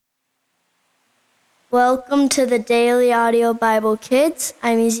Welcome to the Daily Audio Bible Kids.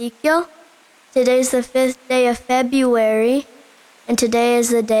 I'm Ezekiel. Today's the 5th day of February, and today is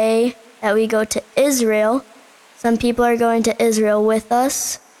the day that we go to Israel. Some people are going to Israel with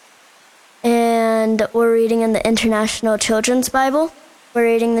us, and we're reading in the International Children's Bible. We're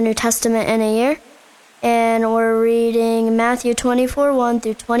reading the New Testament in a year, and we're reading Matthew 24:1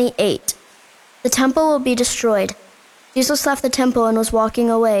 through 28. The temple will be destroyed. Jesus left the temple and was walking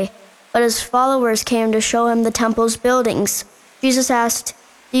away, but his followers came to show him the temple's buildings. Jesus asked,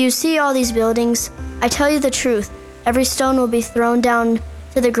 "Do you see all these buildings? I tell you the truth, every stone will be thrown down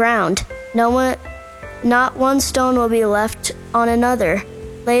to the ground. Not one stone will be left on another."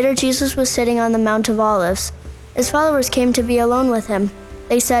 Later, Jesus was sitting on the Mount of Olives. His followers came to be alone with him.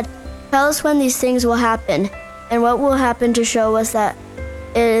 They said, "Tell us when these things will happen, and what will happen to show us that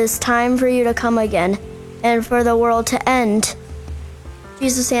it is time for you to come again, and for the world to end."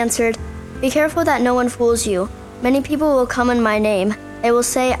 Jesus answered, "Be careful that no one fools you. Many people will come in my name. They will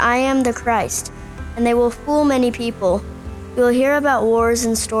say, 'I am the Christ,' and they will fool many people. You will hear about wars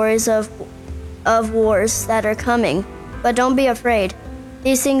and stories of wars that are coming, but don't be afraid.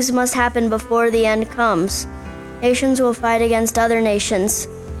 These things must happen before the end comes. Nations will fight against other nations.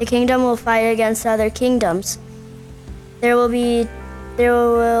 The kingdom will fight against other kingdoms. There will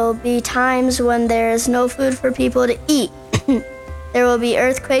be times when there is no food for people to eat. There will be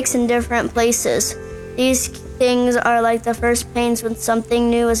earthquakes in different places. These things are like the first pains when something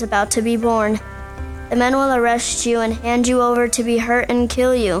new is about to be born. The men will arrest you and hand you over to be hurt and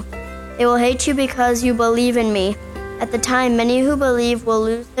kill you. They will hate you because you believe in me. At the time, many who believe will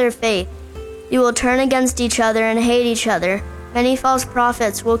lose their faith. You will turn against each other and hate each other. Many false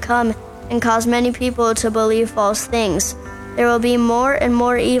prophets will come and cause many people to believe false things. There will be more and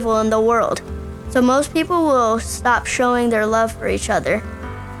more evil in the world. So most people will stop showing their love for each other.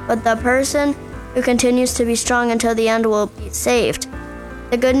 But the person who continues to be strong until the end will be saved.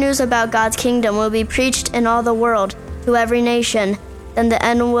 The good news about God's kingdom will be preached in all the world, to every nation. Then the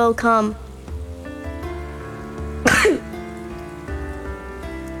end will come.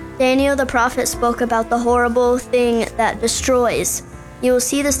 Daniel the prophet spoke about the horrible thing that destroys. You will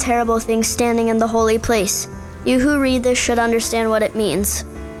see this terrible thing standing in the holy place. You who read this should understand what it means.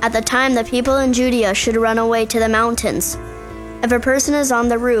 At the time, the people in Judea should run away to the mountains. If a person is on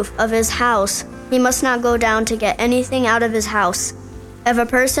the roof of his house, he must not go down to get anything out of his house. If a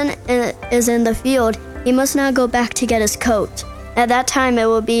person is in the field, he must not go back to get his coat. At that time, it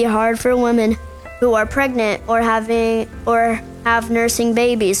will be hard for women who are pregnant or have nursing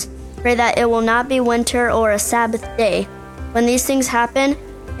babies. Pray that it will not be winter or a Sabbath day. When these things happen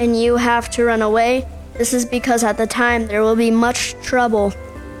and you have to run away, this is because at the time there will be much trouble.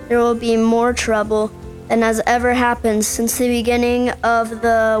 There will be more trouble than has ever happened since the beginning of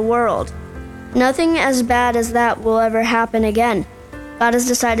the world. Nothing as bad as that will ever happen again. God has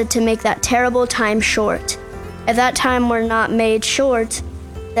decided to make that terrible time short. If that time were not made short,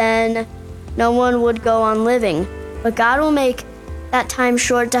 then no one would go on living. But God will make that time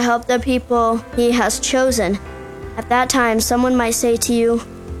short to help the people he has chosen. At that time, someone might say to you,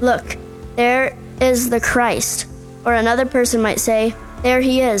 "Look, there is the Christ." Or another person might say, "There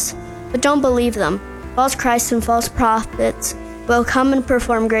he is." But don't believe them. False Christs and false prophets will come and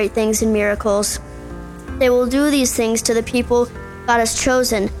perform great things and miracles. They will do these things to the people God has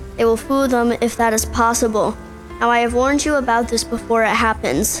chosen. They will fool them if that is possible. Now I have warned you about this before it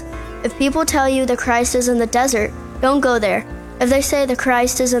happens. If people tell you the Christ is in the desert, don't go there. If they say the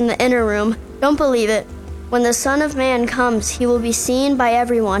Christ is in the inner room, don't believe it. When the Son of Man comes, he will be seen by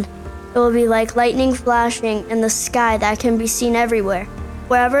everyone. It will be like lightning flashing in the sky that can be seen everywhere.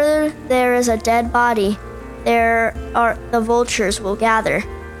 Wherever there is a dead body, the vultures will gather.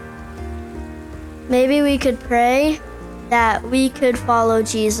 Maybe we could pray that we could follow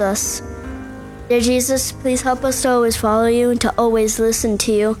Jesus. Dear Jesus, please help us to always follow you and to always listen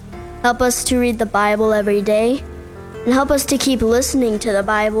to you. Help us to read the Bible every day, and help us to keep listening to the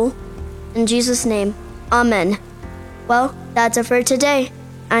Bible. In Jesus' name, Amen. Well, that's it for today.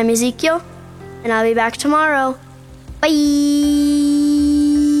 I'm Ezekiel, and I'll be back tomorrow. Bye!